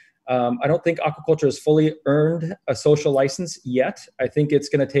public. I don't think aquaculture has fully earned a social license yet. I think it's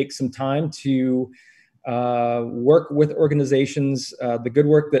going to take some time to work with organizations, the good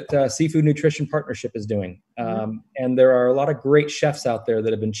work that Seafood Nutrition Partnership is doing. And there are a lot of great chefs out there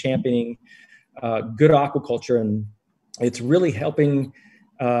that have been championing good aquaculture, and it's really helping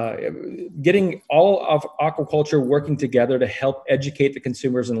getting all of aquaculture working together to help educate the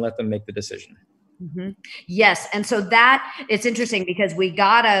consumers and let them make the decision. Mm-hmm. Yes. And so that it's interesting because we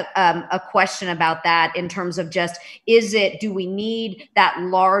got a question about that in terms of just, do we need that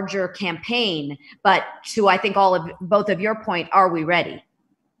larger campaign? But to, I think both of your point, are we ready?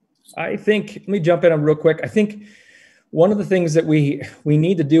 I think, let me jump in real quick. I think one of the things that we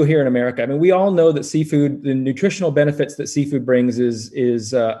need to do here in America, I mean, we all know that seafood, the nutritional benefits that seafood brings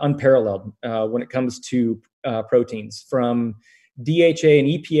is unparalleled when it comes to proteins, from DHA and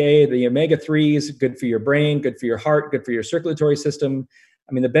EPA, the omega-3s, good for your brain, good for your heart, good for your circulatory system.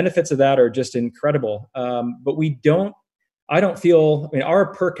 I mean, the benefits of that are just incredible. But I don't feel, I mean,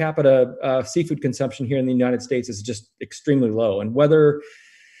 our per capita seafood consumption here in the United States is just extremely low. And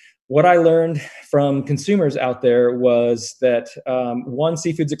what I learned from consumers out there was that one,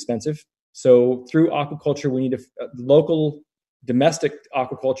 seafood's expensive. So through aquaculture, we need local domestic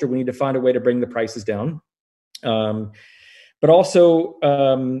aquaculture, we need to find a way to bring the prices down. But also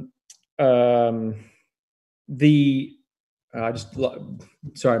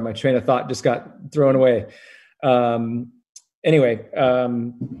sorry, my train of thought just got thrown away. Anyway,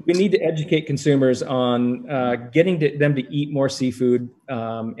 we need to educate consumers on getting them to eat more seafood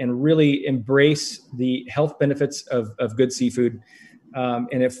and really embrace the health benefits of good seafood.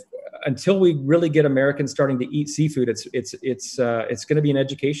 And until we really get Americans starting to eat seafood, it's going to be an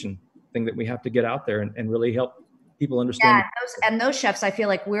education thing that we have to get out there and really help people understand. Yeah, and those chefs, I feel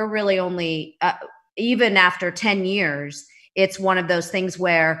like we're really only, even after 10 years, it's one of those things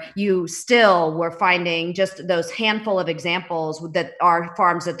where we're finding just those handful of examples that are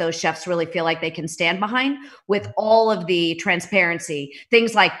farms that those chefs really feel like they can stand behind with all of the transparency,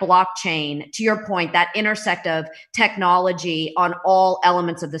 things like blockchain, to your point, that intersect of technology on all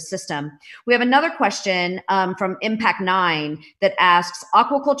elements of the system. We have another question from Impact 9 that asks,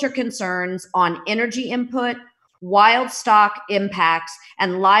 aquaculture concerns on energy input wild stock impacts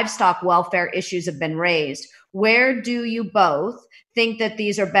and livestock welfare issues have been raised. Where do you both think that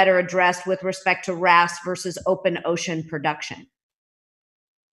these are better addressed with respect to RAS versus open ocean production?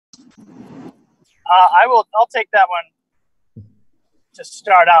 I'll take that one to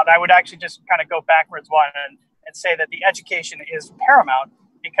start out. I would actually just kind of go backwards one and say that the education is paramount,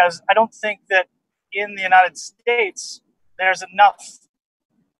 because I don't think that in the United States there's enough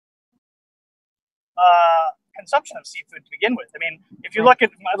consumption of seafood to begin with. I mean, if you look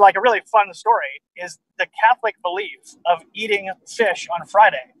at, like, a really fun story is the Catholic belief of eating fish on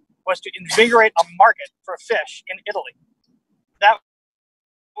Friday was to invigorate a market for fish in Italy. That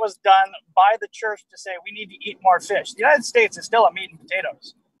was done by the church to say we need to eat more fish. The United States is still a meat and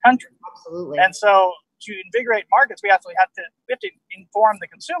potatoes country. Absolutely. And so to invigorate markets, we have to inform the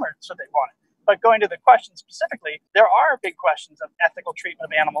consumer so they want it. But going to the question specifically, there are big questions of ethical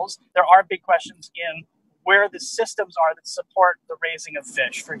treatment of animals. There are big questions in where the systems are that support the raising of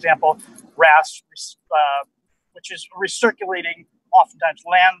fish. For example, RAS, which is recirculating, oftentimes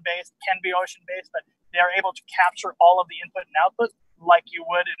land-based, can be ocean-based, but they're able to capture all of the input and output like you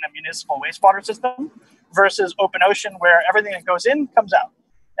would in a municipal wastewater system, versus open ocean where everything that goes in comes out.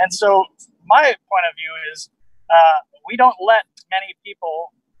 And so my point of view is we don't let many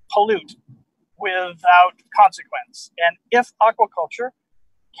people pollute without consequence. And if aquaculture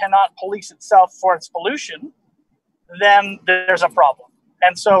cannot police itself for its pollution, then there's a problem.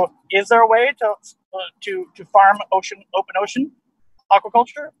 And so is there a way to farm open ocean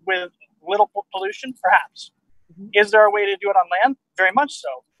aquaculture with little pollution? Perhaps. Mm-hmm. Is there a way to do it on land? Very much so,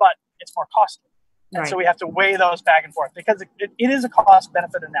 but it's more costly. And so we have to weigh those back and forth, because it is a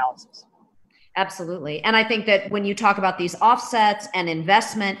cost-benefit analysis. Absolutely. And I think that when you talk about these offsets and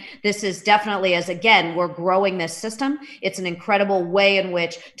investment, this is definitely, as again, we're growing this system. It's an incredible way in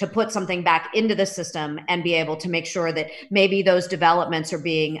which to put something back into the system and be able to make sure that maybe those developments are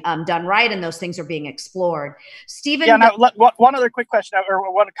being done right and those things are being explored. Stephen? Yeah, now, one other quick question,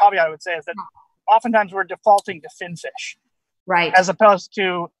 or one caveat I would say is that oftentimes we're defaulting to finfish. Right. As opposed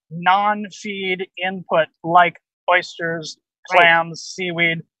to non-feed input like oysters, clams,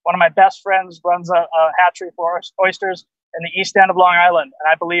 seaweed. One of my best friends runs a hatchery for oysters in the east end of Long Island,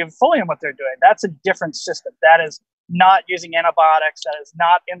 and I believe fully in what they're doing. That's a different system. That is not using antibiotics. That is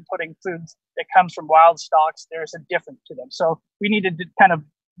not inputting foods that comes from wild stocks. There's a difference to them. So we need to kind of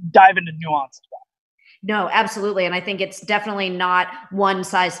dive into nuance as well. No, absolutely. And I think it's definitely not one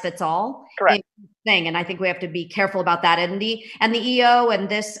size fits all. Correct. Thing. And I think we have to be careful about that. And the EO and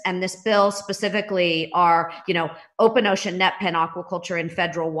this bill specifically are, open ocean net pen aquaculture in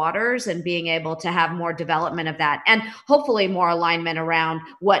federal waters, and being able to have more development of that, and hopefully more alignment around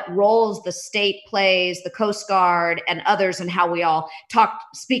what roles the state plays, the Coast Guard and others, and how we all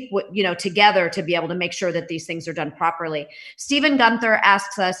speak together to be able to make sure that these things are done properly. Stephen Gunther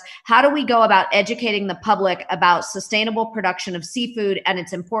asks us, how do we go about educating the public about sustainable production of seafood and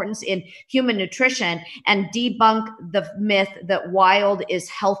its importance in human nutrition, and debunk the myth that wild is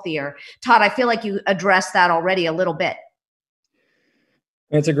healthier? Todd, I feel like you addressed that already a little bit.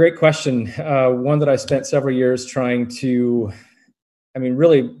 It's a great question. One that I spent several years trying to,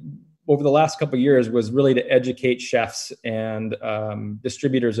 really over the last couple of years, was really to educate chefs and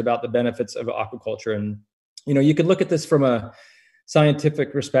distributors about the benefits of aquaculture. And, you could look at this from a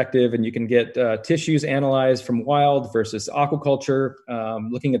scientific perspective, and you can get tissues analyzed from wild versus aquaculture,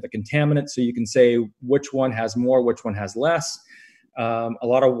 looking at the contaminants, so you can say which one has more, which one has less. A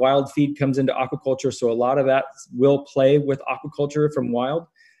lot of wild feed comes into aquaculture, so a lot of that will play with aquaculture from wild.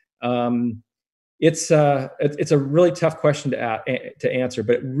 It's a really tough question to answer,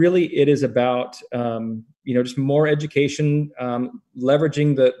 but really it is about just more education,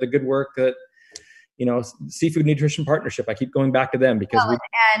 leveraging the good work that Seafood Nutrition Partnership. I keep going back to them because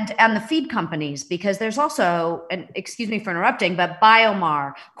and the feed companies, because there's also, and excuse me for interrupting, but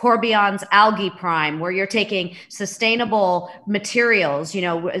Biomar, Corbion's Algae Prime, where you're taking sustainable materials,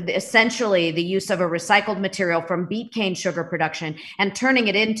 essentially the use of a recycled material from beet cane sugar production, and turning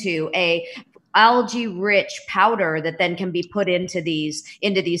it into a algae-rich powder that then can be put into these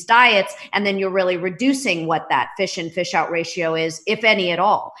diets, and then you're really reducing what that fish in, fish out ratio is, if any at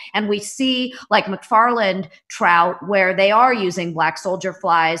all. And we see like McFarland trout, where they are using black soldier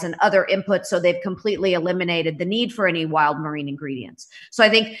flies and other inputs, so they've completely eliminated the need for any wild marine ingredients. So I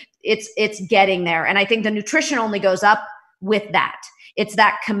think it's getting there, and I think the nutrition only goes up with that. It's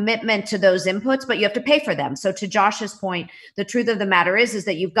that commitment to those inputs, but you have to pay for them. So to Josh's point, the truth of the matter is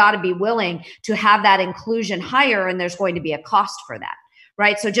that you've got to be willing to have that inclusion higher, and there's going to be a cost for that,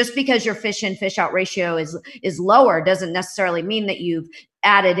 right? So just because your fish in, fish out ratio is lower doesn't necessarily mean that you've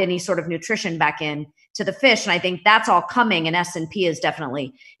added any sort of nutrition back in to the fish. And I think that's all coming, and S&P is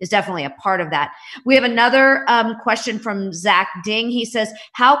definitely a part of that. We have another question from Zach Ding. He says,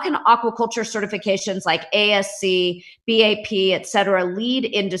 how can aquaculture certifications like ASC, BAP, et cetera, lead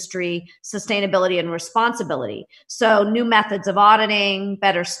industry sustainability and responsibility? So new methods of auditing,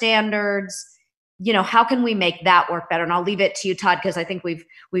 better standards, how can we make that work better? And I'll leave it to you, Todd, because I think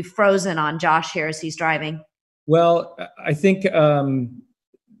we've frozen on Josh here as he's driving. Well, I think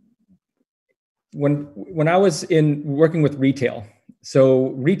when I was working with retail, so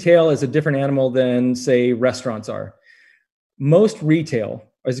retail is a different animal than, say, restaurants are. Most retail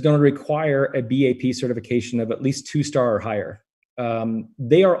is going to require a BAP certification of at least 2-star or higher.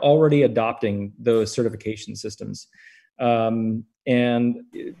 They are already adopting those certification systems. And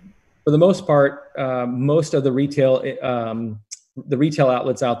for the most part, most of the retail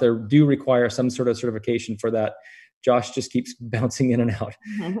outlets out there do require some sort of certification for that. Josh just keeps bouncing in and out.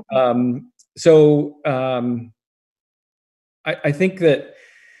 I think that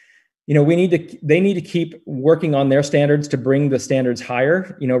they need to keep working on their standards to bring the standards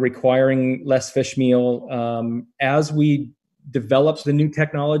higher. Requiring less fish meal as we develop the new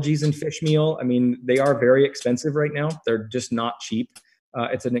technologies in fish meal. I mean, they are very expensive right now. They're just not cheap.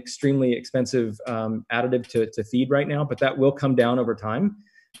 It's an extremely expensive additive to feed right now, but that will come down over time.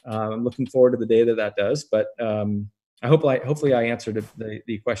 I'm looking forward to the day that does. But hopefully I answered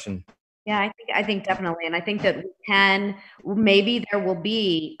the question. Yeah, I think definitely. And I think that maybe there will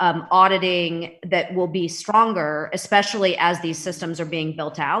be auditing that will be stronger, especially as these systems are being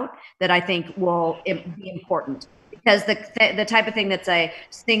built out, that I think will be important. Because the type of thing that's a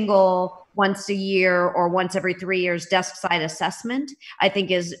single once a year or once every 3 years desk side assessment, I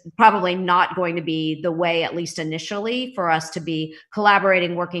think is probably not going to be the way, at least initially, for us to be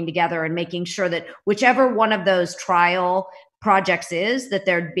collaborating, working together, and making sure that whichever one of those trial projects is, that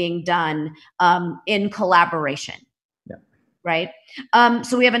they're being done in collaboration. Right.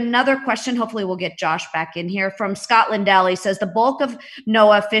 So we have another question. Hopefully we'll get Josh back in here from Scott Lindell. He says the bulk of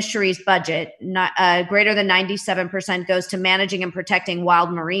NOAA fisheries budget, greater than 97%, goes to managing and protecting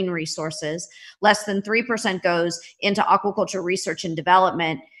wild marine resources. Less than 3% goes into aquaculture research and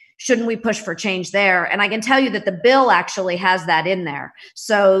development. Shouldn't we push for change there? And I can tell you that the bill actually has that in there.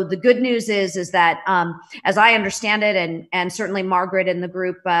 So the good news is that as I understand it, and certainly Margaret in the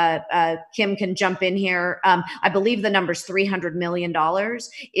group, Kim can jump in here. I believe the number's $300 million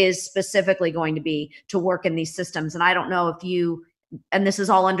is specifically going to be to work in these systems. And I don't know if and this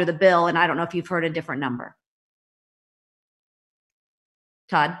is all under the bill, and I don't know if you've heard a different number.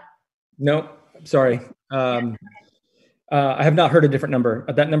 Todd? No, sorry. I have not heard a different number.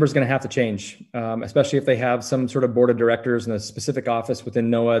 That number is going to have to change, especially if they have some sort of board of directors in a specific office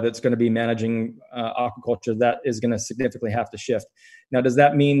within NOAA that's going to be managing aquaculture. That is going to significantly have to shift. Now, does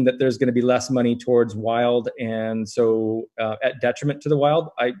that mean that there's going to be less money towards wild, and so at detriment to the wild?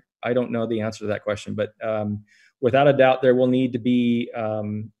 I don't know the answer to that question, but without a doubt, there will need to be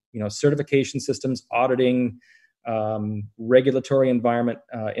certification systems, auditing, regulatory environment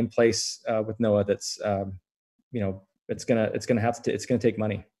in place with NOAA. That's it's gonna take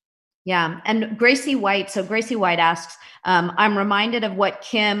money. Yeah. And Gracie White. So Gracie White asks, I'm reminded of what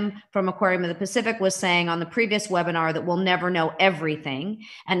Kim from Aquarium of the Pacific was saying on the previous webinar, that we'll never know everything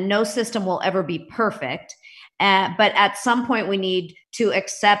and no system will ever be perfect. But at some point we need to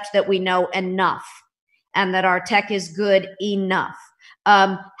accept that we know enough and that our tech is good enough.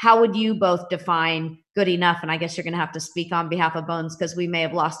 How would you both define good enough? And I guess you're going to have to speak on behalf of Bones, because we may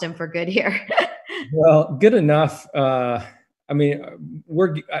have lost him for good here. Well, good enough. I mean,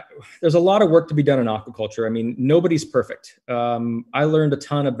 there's a lot of work to be done in aquaculture. I mean, nobody's perfect. I learned a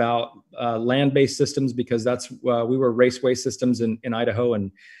ton about land-based systems because we were raceway systems in Idaho,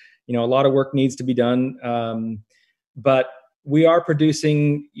 and a lot of work needs to be done. But we are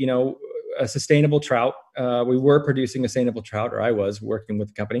producing, a sustainable trout. We were producing a sustainable trout, or I was working with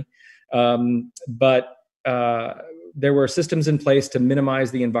the company. But there were systems in place to minimize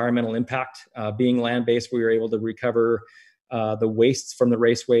the environmental impact. Being land-based, we were able to recover the wastes from the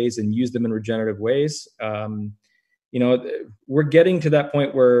raceways and use them in regenerative ways. We're getting to that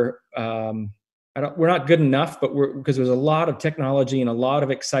point where we're not good enough, but because there's a lot of technology and a lot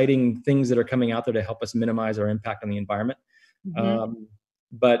of exciting things that are coming out there to help us minimize our impact on the environment. Mm-hmm.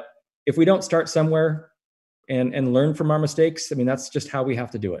 But if we don't start somewhere and learn from our mistakes, I mean, that's just how we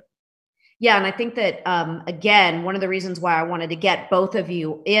have to do it. Yeah. And I think that, again, one of the reasons why I wanted to get both of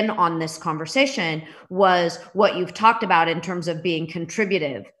you in on this conversation was what you've talked about in terms of being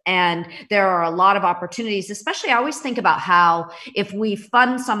contributive. And there are a lot of opportunities, especially I always think about how if we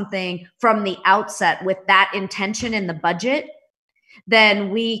fund something from the outset with that intention in the budget, then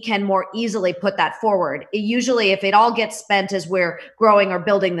we can more easily put that forward. Usually if it all gets spent as we're growing or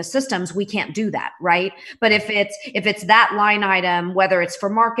building the systems, we can't do that, right? But if it's that line item, whether it's for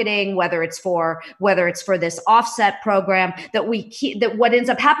marketing, whether it's for this offset program, that what ends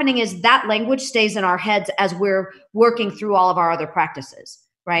up happening is that language stays in our heads as we're working through all of our other practices,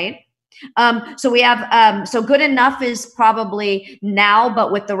 right? So we have, so good enough is probably now,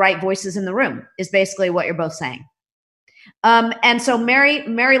 but with the right voices in the room is basically what you're both saying. And so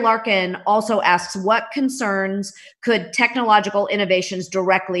Mary Larkin also asks, what concerns could technological innovations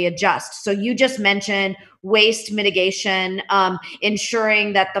directly adjust? So you just mentioned waste mitigation,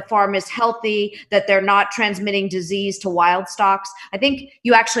 ensuring that the farm is healthy, that they're not transmitting disease to wild stocks. I think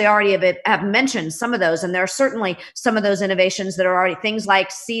you actually already have mentioned some of those, and there are certainly some of those innovations that are already things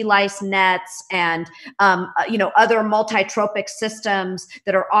like sea lice nets and other multi-tropic systems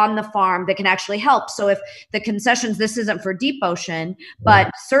that are on the farm that can actually help. So if the concessions, this isn't for deep ocean,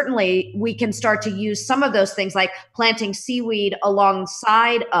 but certainly we can start to use some of those things like planting seaweed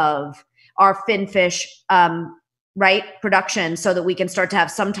alongside of our finfish production, so that we can start to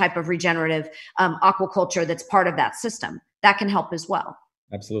have some type of regenerative aquaculture that's part of that system. That can help as well.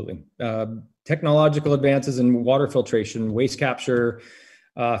 Absolutely. Technological advances in water filtration, waste capture,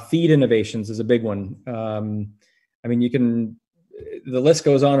 feed innovations is a big one. I mean, the list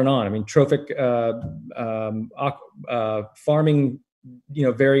goes on and on. I mean, trophic farming,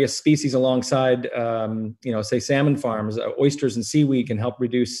 various species alongside, say salmon farms, oysters and seaweed can help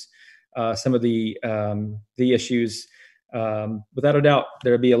reduce some of the issues. Without a doubt,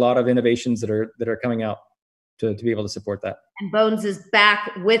 there'll be a lot of innovations that are coming out to be able to support that. And Bones is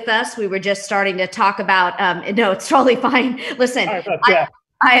back with us. We were just starting to talk about. No, it's totally fine. Listen,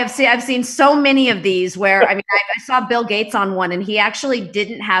 I've seen so many of these where, I mean, I saw Bill Gates on one, and he actually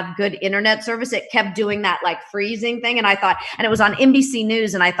didn't have good internet service. It kept doing that like freezing thing. And I thought, and it was on NBC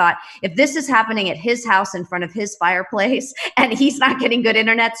News. And I thought, if this is happening at his house in front of his fireplace and he's not getting good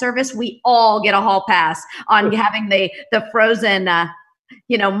internet service, we all get a hall pass on having the frozen,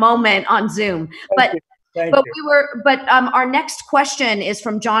 moment on Zoom. Our next question is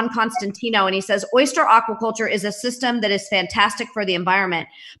from John Constantino, and he says, oyster aquaculture is a system that is fantastic for the environment,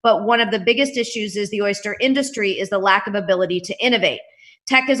 but one of the biggest issues is the oyster industry is the lack of ability to innovate.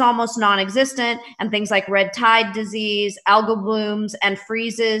 Tech is almost non-existent, and things like red tide disease, algal blooms, and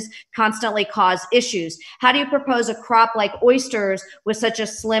freezes constantly cause issues. How do you propose a crop like oysters with such a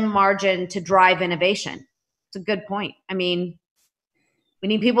slim margin to drive innovation? It's a good point. I mean, we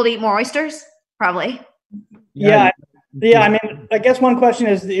need people to eat more oysters, probably. Yeah. I mean, I guess one question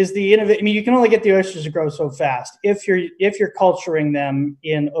is the innovation. I mean, you can only get the oysters to grow so fast if you're culturing them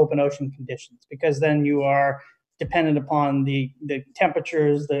in open ocean conditions, because then you are dependent upon the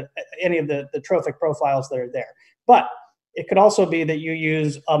temperatures, any of the trophic profiles that are there. But it could also be that you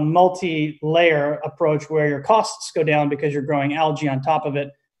use a multi-layer approach where your costs go down because you're growing algae on top of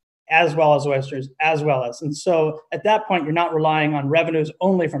it, as well as oysters, and so at that point you're not relying on revenues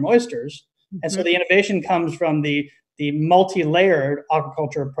only from oysters. And so the innovation comes from the multi-layered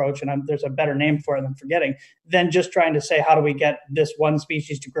aquaculture approach, and there's a better name for it, I'm forgetting, than just trying to say, how do we get this one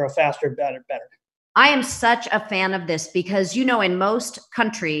species to grow faster, better. I am such a fan of this because, in most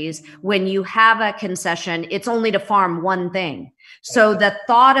countries, when you have a concession, it's only to farm one thing. So the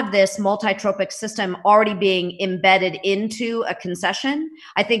thought of this multi-tropic system already being embedded into a concession,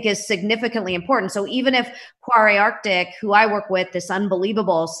 I think is significantly important. So even if Quarry Arctic, who I work with, this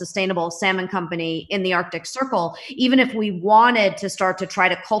unbelievable sustainable salmon company in the Arctic Circle, even if we wanted to start to try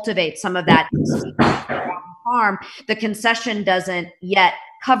to cultivate some of that farm, the concession doesn't yet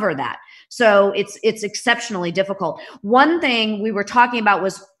cover that. So it's exceptionally difficult. One thing we were talking about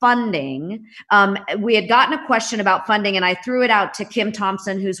was funding. We had gotten a question about funding, and I threw it out to Kim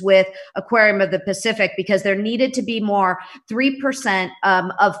Thompson, who's with Aquarium of the Pacific, because there needed to be more. 3%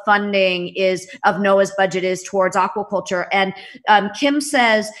 of funding of NOAA's budget is towards aquaculture. And Kim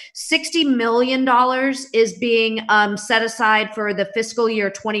says $60 million is being set aside for the fiscal year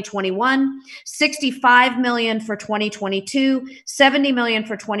 2021, $65 million for 2022, $70 million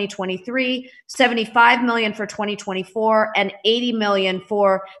for 2023, $75 million for 2024, and $80 million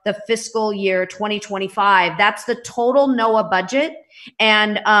for the fiscal year 2025. That's the total NOAA budget.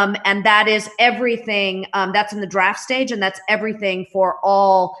 And that is everything that's in the draft stage. And that's everything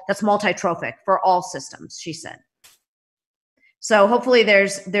that's multi-trophic for all systems, she said. So hopefully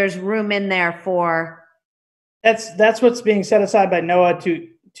there's room in there for. That's what's being set aside by NOAA to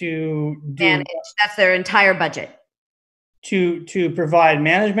do. Manage. That's their entire budget. To provide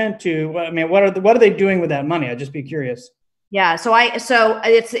management what are they doing with that money? I'd just be curious. Yeah, so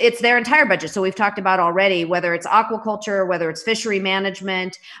it's their entire budget. So we've talked about already, whether it's aquaculture, whether it's fishery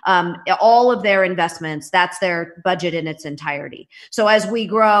management, all of their investments, that's their budget in its entirety. So as we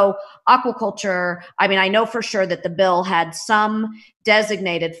grow aquaculture, I mean, I know for sure that the bill had some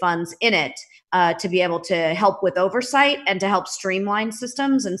designated funds in it to be able to help with oversight and to help streamline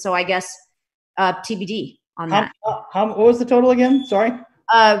systems. And so I guess TBD on that. What was the total again? Sorry.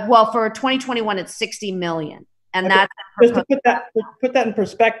 Well, for 2021, it's 60 million. And okay. that's just to put that in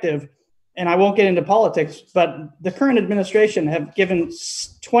perspective, and I won't get into politics, but the current administration have given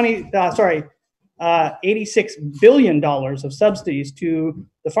 $86 billion of subsidies to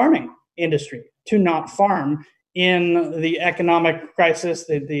the farming industry to not farm in the economic crisis,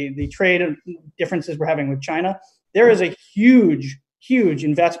 the trade differences we're having with China. There is a huge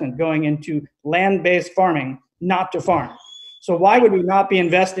investment going into land-based farming, not to farm. So why would we not be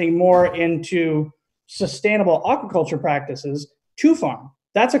investing more into sustainable aquaculture practices to farm?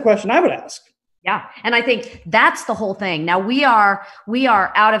 That's a question I would ask. Yeah. And I think that's the whole thing. Now we are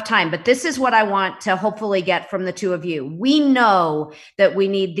out of time, but this is what I want to hopefully get from the two of you. We know that we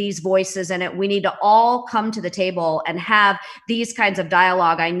need these voices in it. We need to all come to the table and have these kinds of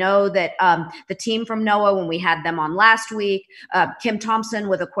dialogue. I know that the team from NOAA, when we had them on last week, Kim Thompson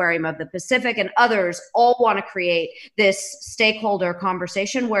with Aquarium of the Pacific and others all want to create this stakeholder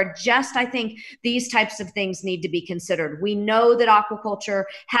conversation where just, I think these types of things need to be considered. We know that aquaculture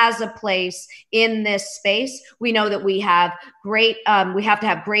has a place in this space. We know that we have to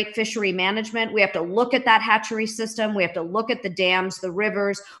have great fishery management. We have to look at that hatchery system. We have to look at the dams, the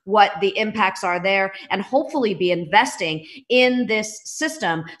rivers, what the impacts are there, and hopefully be investing in this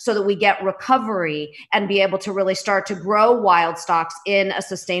system so that we get recovery and be able to really start to grow wild stocks in a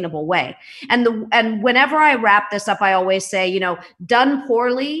sustainable way. And whenever I wrap this up, I always say, done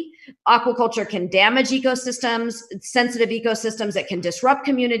poorly, aquaculture can damage ecosystems, sensitive ecosystems. It can disrupt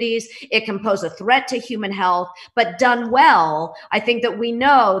communities. It can pose a threat to human health. But done well, I think that we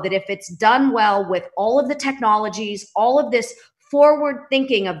know that if it's done well with all of the technologies, all of this forward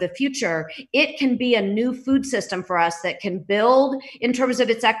thinking of the future, it can be a new food system for us that can build in terms of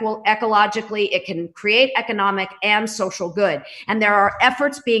its ecologically, it can create economic and social good. And there are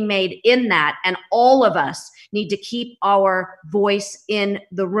efforts being made in that. And all of us need to keep our voice in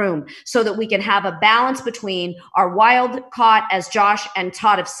the room so that we can have a balance between our wild caught, as Josh and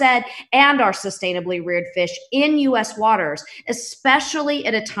Todd have said, and our sustainably reared fish in US waters, especially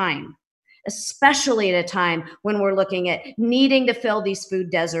at a time when we're looking at needing to fill these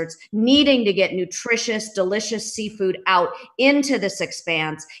food deserts, needing to get nutritious, delicious seafood out into this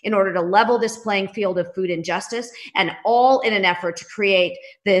expanse in order to level this playing field of food injustice, and all in an effort to create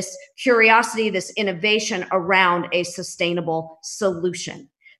this curiosity, this innovation around a sustainable solution.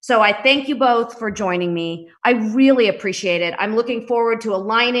 So I thank you both for joining me. I really appreciate it. I'm looking forward to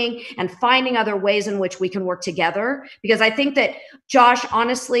aligning and finding other ways in which we can work together, because I think that, Josh,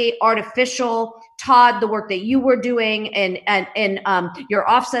 honestly, ArtiFISHal, Todd, the work that you were doing and your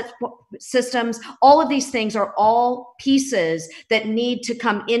offset systems, all of these things are all pieces that need to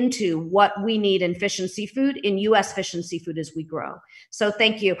come into what we need in fish and seafood, in US fish and seafood as we grow. So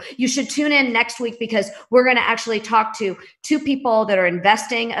thank you. You should tune in next week because we're going to actually talk to two people that are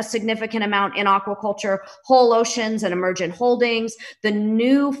investing a significant amount in aquaculture, Whole Oceans and Emergent Holdings, the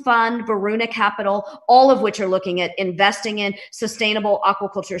new fund, Varuna Capital, all of which are looking at investing in sustainable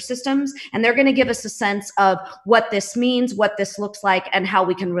aquaculture systems. And they're going to give us a sense of what this means, what this looks like, and how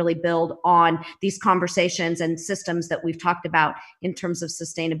we can really build on these conversations and systems that we've talked about in terms of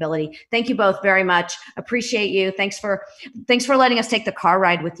sustainability. Thank you both very much. Appreciate you. Thanks for letting us take the car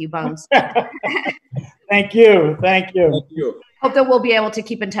ride with you, Bones. Thank you. Thank you. Thank you. Hope that we'll be able to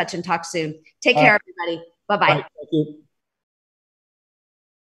keep in touch and talk soon. Take care, everybody. Bye-bye. Thank you.